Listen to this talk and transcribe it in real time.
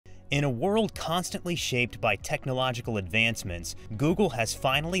In a world constantly shaped by technological advancements, Google has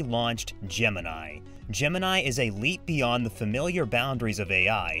finally launched Gemini. Gemini is a leap beyond the familiar boundaries of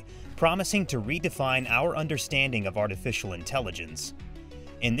AI, promising to redefine our understanding of artificial intelligence.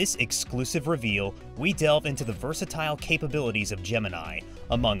 In this exclusive reveal, we delve into the versatile capabilities of Gemini,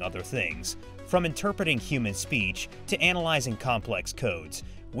 among other things. From interpreting human speech to analyzing complex codes,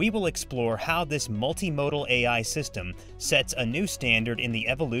 we will explore how this multimodal AI system sets a new standard in the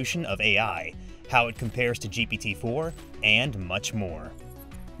evolution of AI, how it compares to GPT-4, and much more.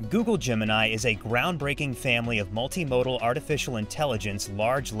 Google Gemini is a groundbreaking family of multimodal artificial intelligence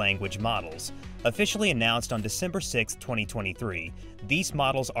large language models. Officially announced on December 6, 2023, these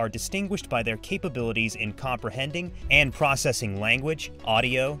models are distinguished by their capabilities in comprehending and processing language,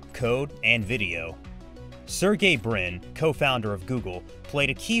 audio, code, and video. Sergey Brin, co-founder of Google, played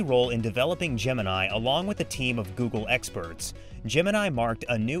a key role in developing Gemini along with a team of Google experts. Gemini marked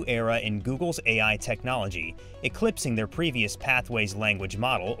a new era in Google's AI technology, eclipsing their previous Pathways language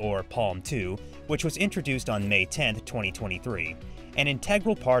model, or PaLM 2, which was introduced on May 10, 2023. An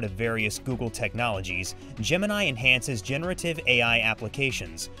integral part of various Google technologies, Gemini enhances generative AI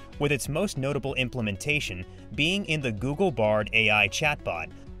applications, with its most notable implementation being in the Google Bard AI chatbot,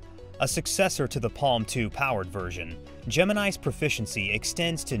 a successor to the PaLM 2 powered version. Gemini's proficiency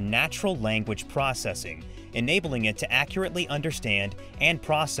extends to natural language processing, enabling it to accurately understand and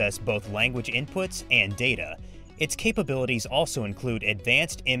process both language inputs and data. Its capabilities also include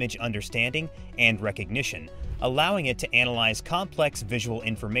advanced image understanding and recognition, allowing it to analyze complex visual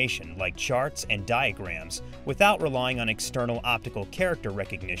information like charts and diagrams without relying on external optical character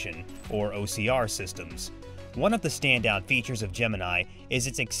recognition, or OCR systems. One of the standout features of Gemini is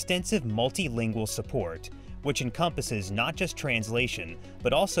its extensive multilingual support, which encompasses not just translation,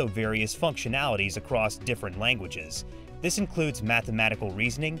 but also various functionalities across different languages. This includes mathematical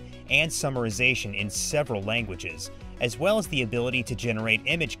reasoning and summarization in several languages, as well as the ability to generate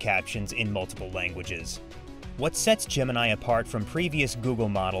image captions in multiple languages. What sets Gemini apart from previous Google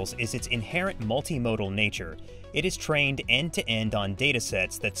models is its inherent multimodal nature. It is trained end-to-end on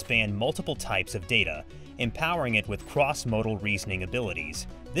datasets that span multiple types of data, empowering it with cross-modal reasoning abilities.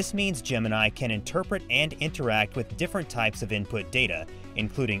 This means Gemini can interpret and interact with different types of input data,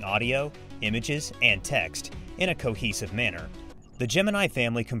 including audio, images, and text, in a cohesive manner. The Gemini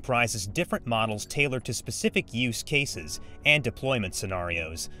family comprises different models tailored to specific use cases and deployment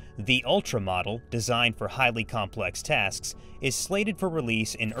scenarios. The Ultra model, designed for highly complex tasks, is slated for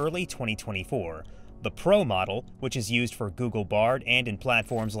release in early 2024. The Pro model, which is used for Google Bard and in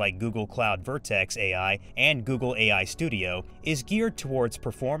platforms like Google Cloud Vertex AI and Google AI Studio, is geared towards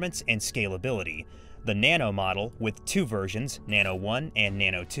performance and scalability. The Nano model, with two versions, Nano 1 and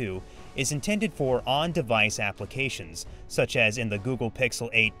Nano 2, is intended for on-device applications, such as in the Google Pixel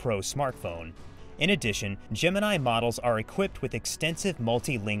 8 Pro smartphone. In addition, Gemini models are equipped with extensive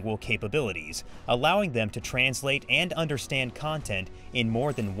multilingual capabilities, allowing them to translate and understand content in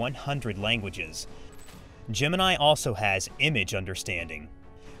more than 100 languages. Gemini also has image understanding.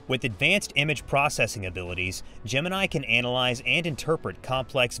 With advanced image processing abilities, Gemini can analyze and interpret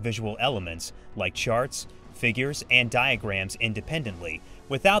complex visual elements like charts, figures, and diagrams independently,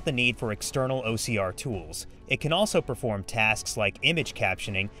 without the need for external OCR tools. It can also perform tasks like image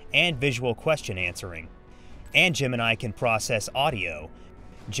captioning and visual question answering. And Gemini can process audio.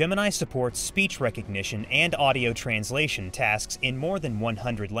 Gemini supports speech recognition and audio translation tasks in more than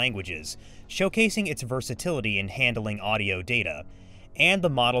 100 languages, showcasing its versatility in handling audio data. And the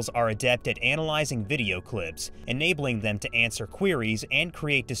models are adept at analyzing video clips, enabling them to answer queries and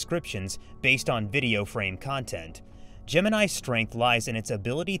create descriptions based on video frame content. Gemini's strength lies in its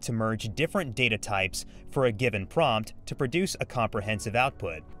ability to merge different data types for a given prompt to produce a comprehensive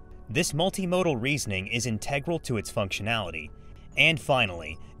output. This multimodal reasoning is integral to its functionality. And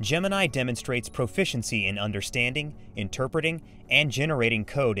finally, Gemini demonstrates proficiency in understanding, interpreting, and generating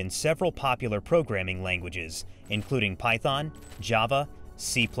code in several popular programming languages, including Python, Java,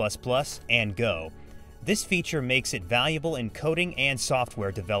 C++, and Go. This feature makes it valuable in coding and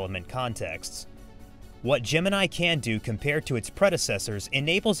software development contexts. What Gemini can do compared to its predecessors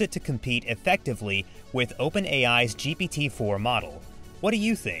enables it to compete effectively with OpenAI's GPT-4 model. What do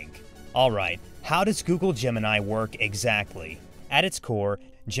you think? Alright, how does Google Gemini work exactly? At its core,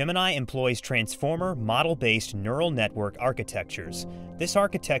 Gemini employs transformer model-based neural network architectures. This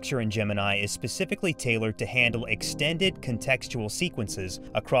architecture in Gemini is specifically tailored to handle extended contextual sequences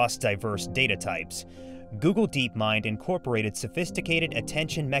across diverse data types. Google DeepMind incorporated sophisticated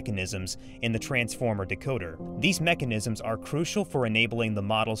attention mechanisms in the transformer decoder. These mechanisms are crucial for enabling the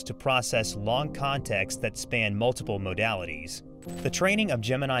models to process long contexts that span multiple modalities. The training of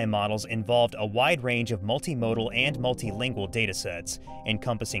Gemini models involved a wide range of multimodal and multilingual datasets,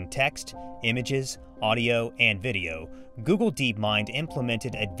 encompassing text, images, audio, and video. Google DeepMind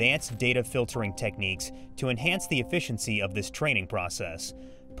implemented advanced data filtering techniques to enhance the efficiency of this training process.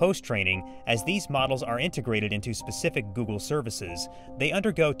 Post-training, as these models are integrated into specific Google services, they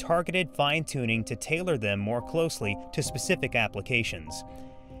undergo targeted fine-tuning to tailor them more closely to specific applications.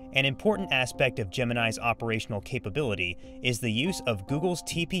 An important aspect of Gemini's operational capability is the use of Google's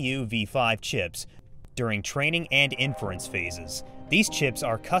TPU v5 chips during training and inference phases. These chips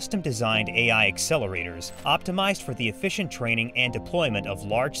are custom-designed AI accelerators, optimized for the efficient training and deployment of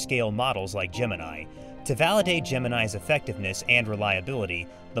large-scale models like Gemini. To validate Gemini's effectiveness and reliability,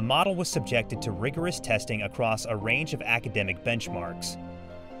 the model was subjected to rigorous testing across a range of academic benchmarks.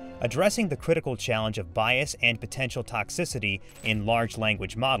 Addressing the critical challenge of bias and potential toxicity in large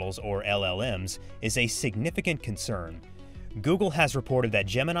language models, or LLMs, is a significant concern. Google has reported that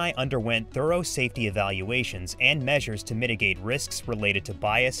Gemini underwent thorough safety evaluations and measures to mitigate risks related to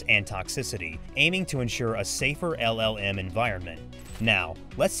bias and toxicity, aiming to ensure a safer LLM environment. Now,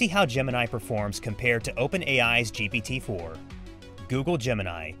 let's see how Gemini performs compared to OpenAI's GPT-4. Google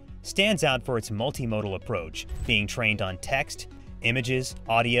Gemini stands out for its multimodal approach, being trained on text, images,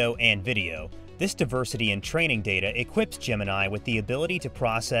 audio, and video. This diversity in training data equips Gemini with the ability to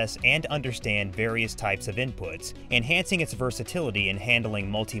process and understand various types of inputs, enhancing its versatility in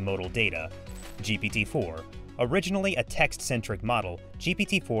handling multimodal data. GPT-4. Originally a text-centric model,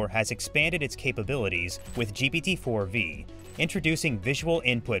 GPT-4 has expanded its capabilities with GPT-4v, introducing visual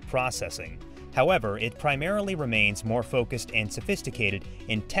input processing. However, it primarily remains more focused and sophisticated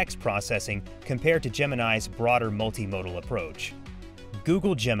in text processing compared to Gemini's broader multimodal approach.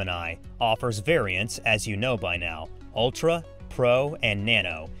 Google Gemini offers variants, as you know by now, Ultra, Pro, and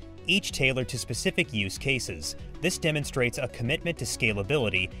Nano, each tailored to specific use cases. This demonstrates a commitment to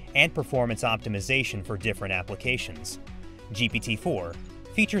scalability and performance optimization for different applications. GPT-4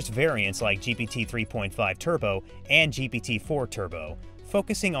 features variants like GPT 3.5 Turbo and GPT-4 Turbo,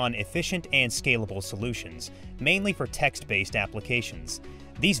 focusing on efficient and scalable solutions, mainly for text-based applications.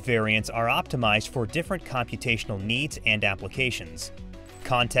 These variants are optimized for different computational needs and applications.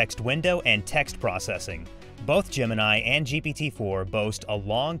 Context window and text processing. Both Gemini and GPT-4 boast a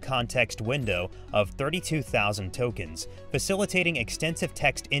long context window of 32,000 tokens, facilitating extensive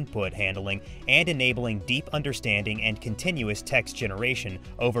text input handling and enabling deep understanding and continuous text generation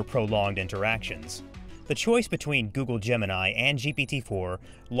over prolonged interactions. The choice between Google Gemini and GPT-4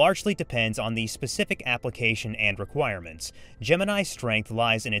 largely depends on the specific application and requirements. Gemini's strength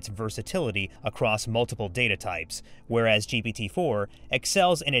lies in its versatility across multiple data types, whereas GPT-4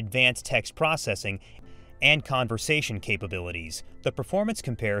 excels in advanced text processing and conversation capabilities. The performance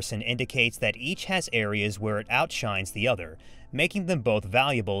comparison indicates that each has areas where it outshines the other, making them both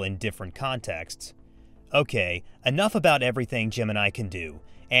valuable in different contexts. Okay, enough about everything Gemini can do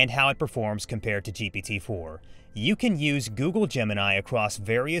and how it performs compared to GPT-4. You can use Google Gemini across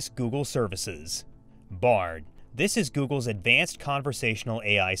various Google services. Bard. This is Google's advanced conversational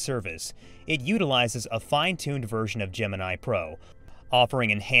AI service. It utilizes a fine-tuned version of Gemini Pro, offering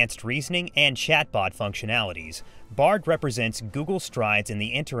enhanced reasoning and chatbot functionalities. Bard represents Google's strides in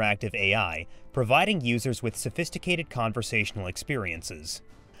the interactive AI, providing users with sophisticated conversational experiences.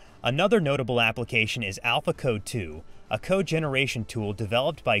 Another notable application is AlphaCode 2, a code generation tool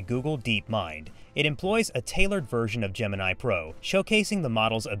developed by Google DeepMind. It employs a tailored version of Gemini Pro, showcasing the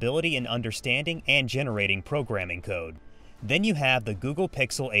model's ability in understanding and generating programming code. Then you have the Google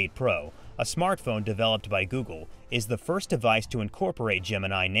Pixel 8 Pro, a smartphone developed by Google, is the first device to incorporate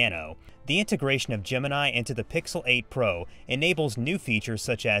Gemini Nano. The integration of Gemini into the Pixel 8 Pro enables new features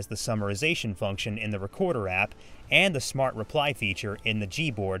such as the summarization function in the Recorder app and the Smart Reply feature in the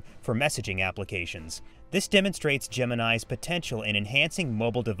Gboard for messaging applications. This demonstrates Gemini's potential in enhancing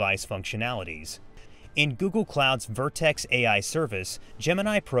mobile device functionalities. In Google Cloud's Vertex AI service,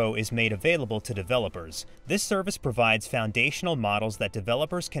 Gemini Pro is made available to developers. This service provides foundational models that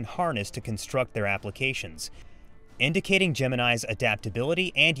developers can harness to construct their applications, indicating Gemini's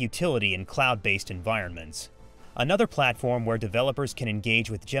adaptability and utility in cloud-based environments. Another platform where developers can engage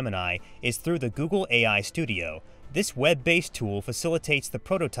with Gemini is through the Google AI Studio. This web-based tool facilitates the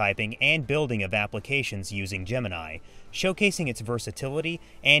prototyping and building of applications using Gemini, showcasing its versatility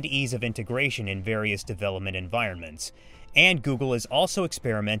and ease of integration in various development environments. And Google is also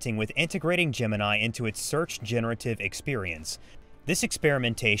experimenting with integrating Gemini into its search generative experience. This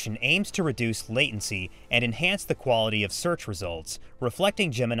experimentation aims to reduce latency and enhance the quality of search results,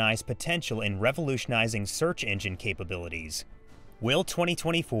 reflecting Gemini's potential in revolutionizing search engine capabilities. Will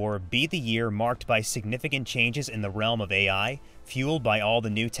 2024 be the year marked by significant changes in the realm of AI, fueled by all the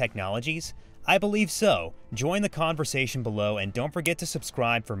new technologies? I believe so. Join the conversation below and don't forget to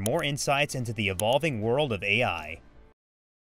subscribe for more insights into the evolving world of AI.